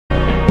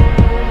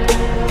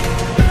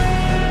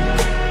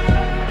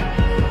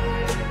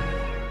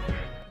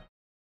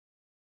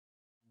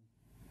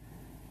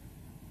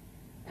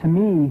To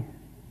me,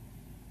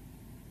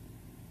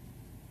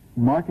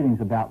 marketing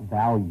is about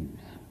values.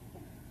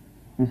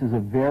 This is a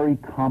very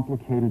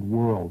complicated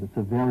world. It's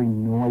a very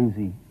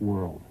noisy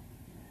world.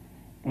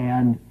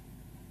 And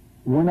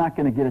we're not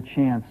going to get a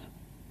chance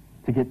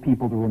to get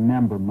people to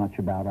remember much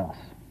about us.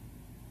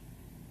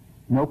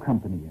 No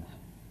company is.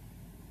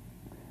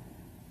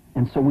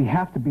 And so we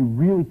have to be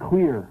really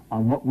clear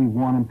on what we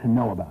want them to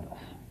know about us.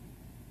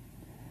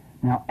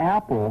 Now,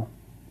 Apple,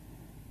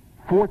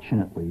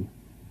 fortunately,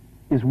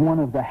 is one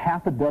of the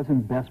half a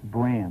dozen best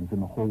brands in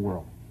the whole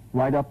world.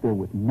 Right up there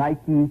with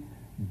Nike,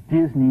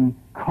 Disney,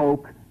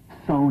 Coke,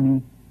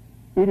 Sony.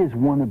 It is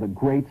one of the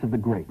greats of the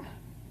greats,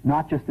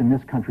 not just in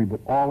this country, but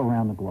all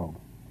around the globe.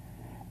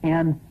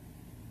 And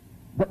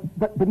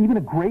but even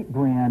a great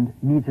brand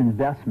needs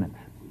investment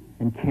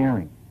and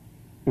caring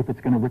if it's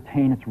going to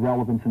retain its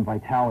relevance and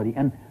vitality.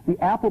 And the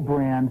Apple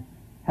brand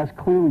has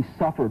clearly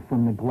suffered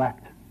from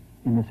neglect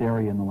in this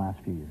area in the last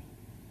few years.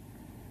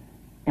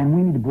 And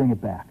we need to bring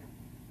it back.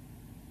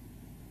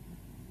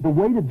 The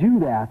way to do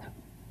that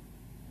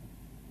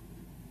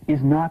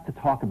is not to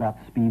talk about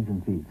speeds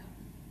and feeds.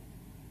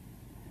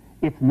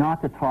 It's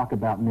not to talk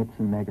about MIPS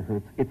and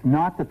megahertz. It's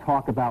not to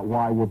talk about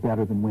why we're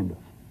better than Windows.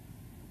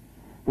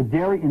 The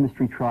dairy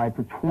industry tried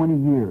for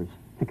 20 years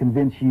to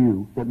convince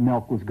you that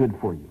milk was good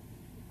for you.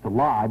 It's a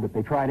lie, but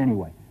they tried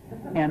anyway.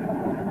 And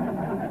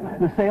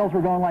the sales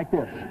were going like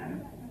this.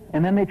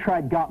 And then they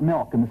tried Got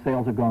Milk, and the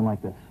sales are going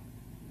like this.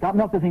 Got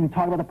Milk doesn't even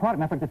talk about the product.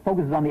 Matter of fact, it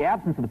focuses on the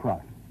absence of the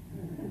product.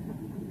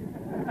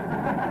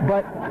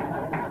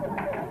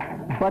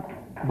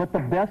 But the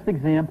best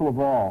example of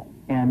all,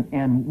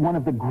 and one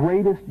of the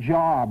greatest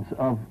jobs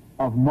of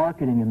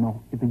marketing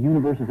the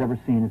universe has ever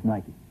seen is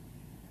Nike.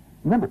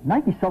 Remember,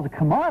 Nike sells a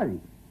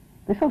commodity.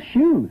 They sell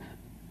shoes.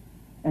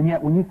 And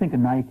yet, when you think of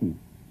Nike,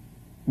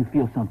 you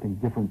feel something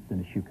different than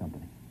a shoe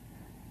company.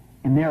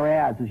 In their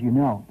ads, as you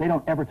know, they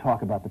don't ever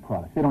talk about the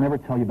product. They don't ever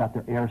tell you about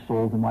their air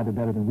soles and why they're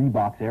better than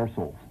Reebok's air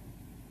soles.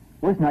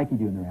 What does Nike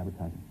do in their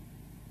advertising?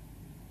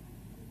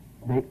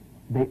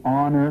 They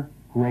honor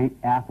great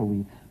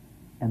athletes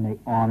and they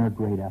honor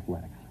great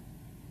athletics.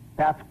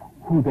 That's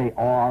who they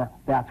are.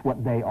 That's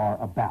what they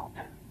are about.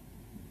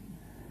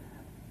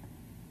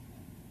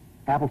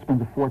 Apple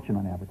spends a fortune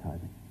on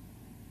advertising.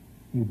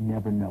 You'd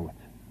never know it.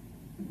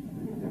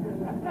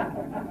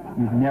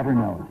 You'd never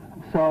know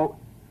it. So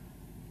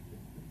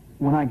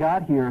when I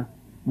got here,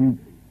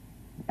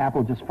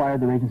 Apple just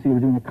fired their agency. We were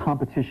doing a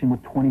competition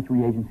with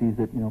 23 agencies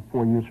that,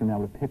 4 years from now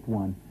would have picked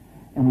one.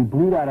 And we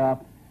blew that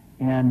up,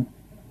 and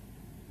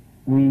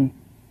we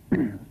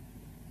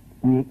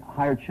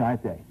hired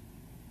Chiate,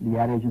 the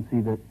ad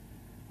agency that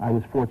I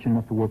was fortunate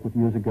enough to work with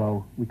years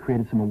ago. We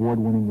created some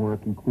award-winning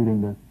work,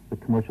 including the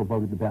commercial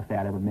voted the best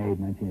ad ever made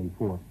in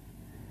 1984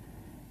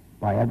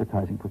 by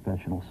advertising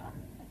professionals.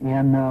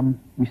 And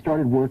we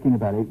started working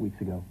about 8 weeks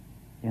ago.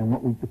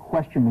 And the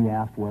question we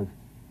asked was,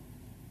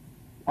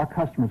 our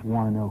customers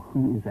want to know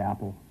who is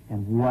Apple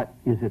and what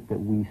is it that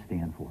we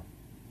stand for?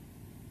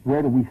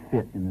 Where do we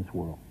fit in this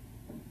world?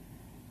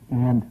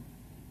 And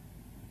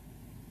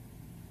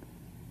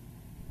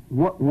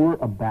what we're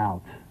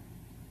about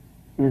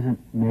isn't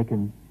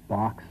making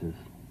boxes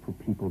for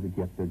people to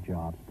get their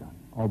jobs done,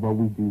 although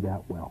we do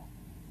that well.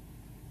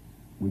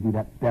 We do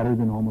that better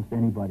than almost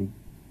anybody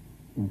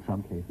in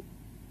some cases.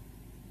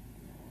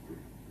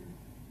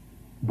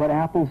 But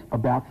Apple's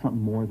about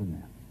something more than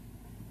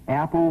that.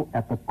 Apple,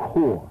 at the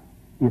core,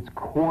 its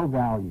core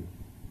value,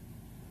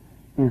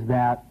 is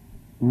that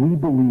we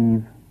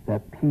believe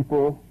that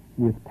people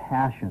with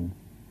passion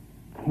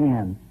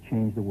can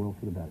change the world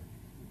for the better.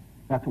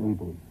 That's what we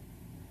believe.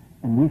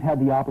 And we've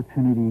had the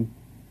opportunity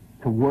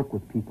to work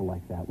with people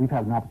like that. We've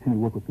had an opportunity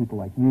to work with people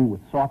like you,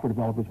 with software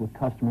developers, with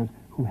customers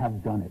who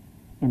have done it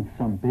in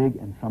some big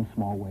and some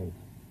small ways.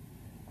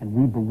 And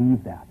we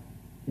believe that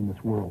in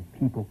this world.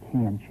 People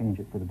can change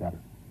it for the better.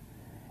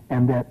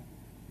 And that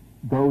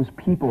those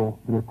people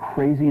that are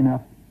crazy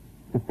enough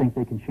to think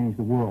they can change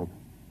the world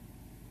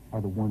are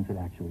the ones that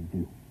actually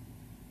do.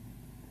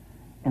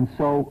 And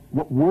so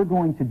what we're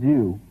going to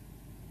do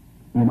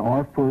in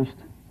our first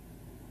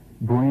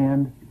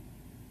brand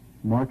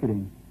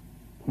marketing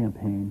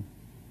campaign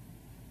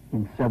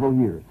in several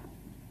years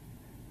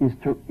is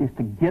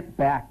to get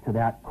back to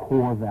that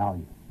core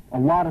value. A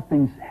lot of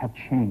things have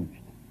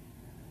changed.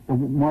 The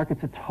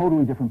market's a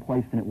totally different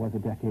place than it was a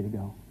decade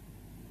ago.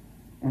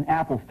 And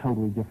Apple's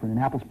totally different, and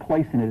Apple's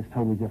place in it is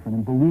totally different.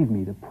 And believe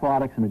me, the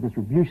products and the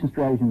distribution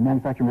strategy and the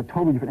manufacturing are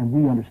totally different, and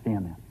we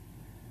understand that.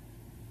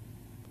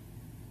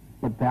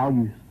 But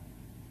values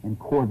and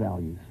core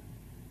values,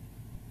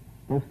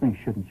 those things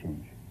shouldn't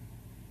change.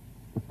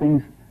 The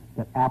things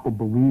that Apple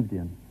believed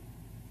in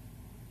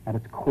at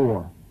its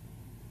core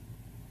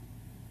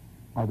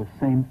are the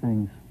same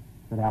things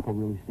that Apple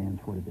really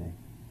stands for today.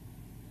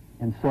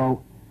 And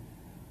so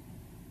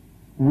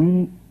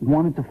we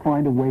wanted to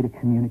find a way to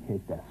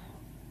communicate this.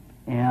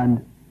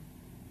 And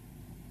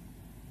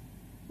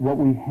what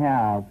we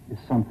have is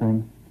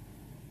something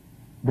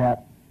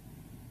that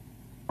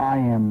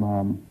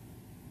I'm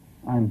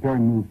very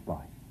moved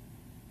by.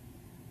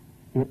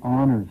 it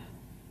honors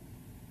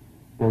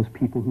those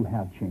people who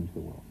have changed the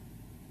world.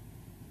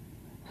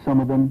 Some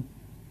of them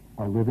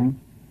are living,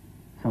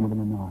 some of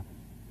them are not.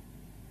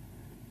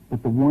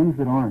 But the ones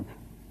that aren't,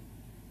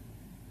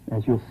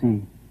 as you'll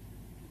see,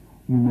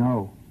 you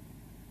know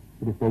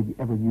that if they'd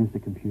ever used a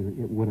computer,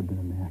 it would have been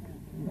a Mac.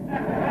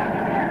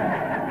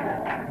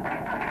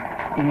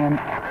 And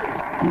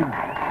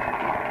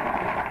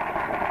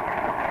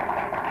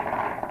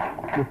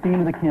the theme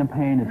of the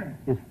campaign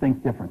is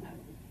think different.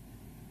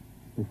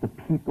 It's the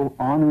people,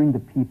 honoring the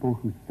people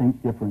who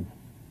think different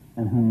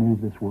and who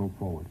move this world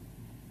forward.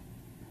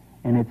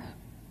 And it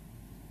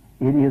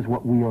is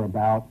what we are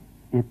about.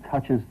 It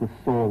touches the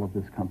soul of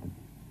this company.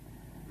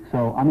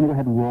 So I'm going to go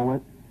ahead and roll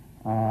it,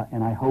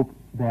 and I hope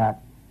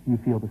that you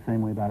feel the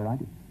same way about it I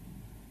do.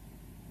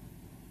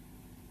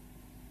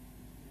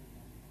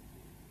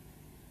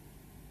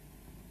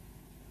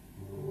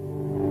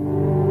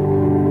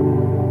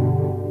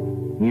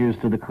 Here's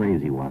to the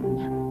crazy ones,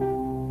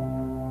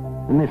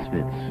 the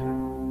misfits,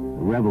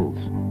 the rebels,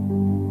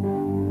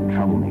 the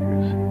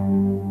troublemakers,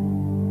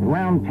 the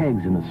round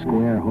pegs in the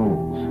square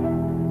holes,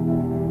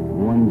 the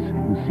ones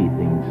who see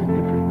things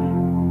differently.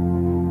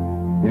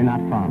 They're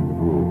not fond of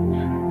rules,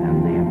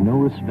 and they have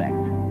no respect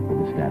for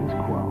the status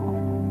quo.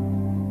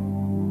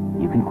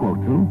 You can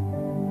quote them,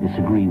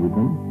 disagree with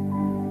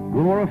them,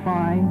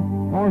 glorify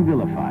or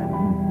vilify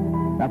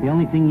them, but the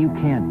only thing you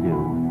can't do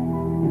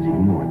is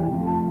ignore them.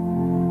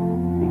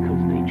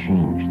 Because they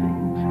change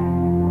things.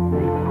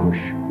 They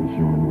push the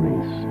human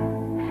race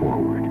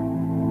forward.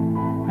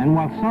 And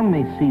while some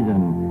may see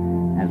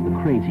them as the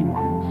crazy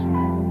ones,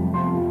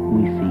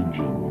 we see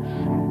genius.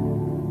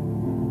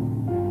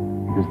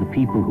 Because the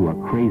people who are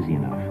crazy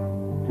enough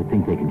to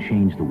think they can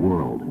change the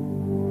world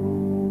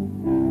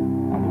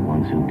are the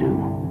ones who do.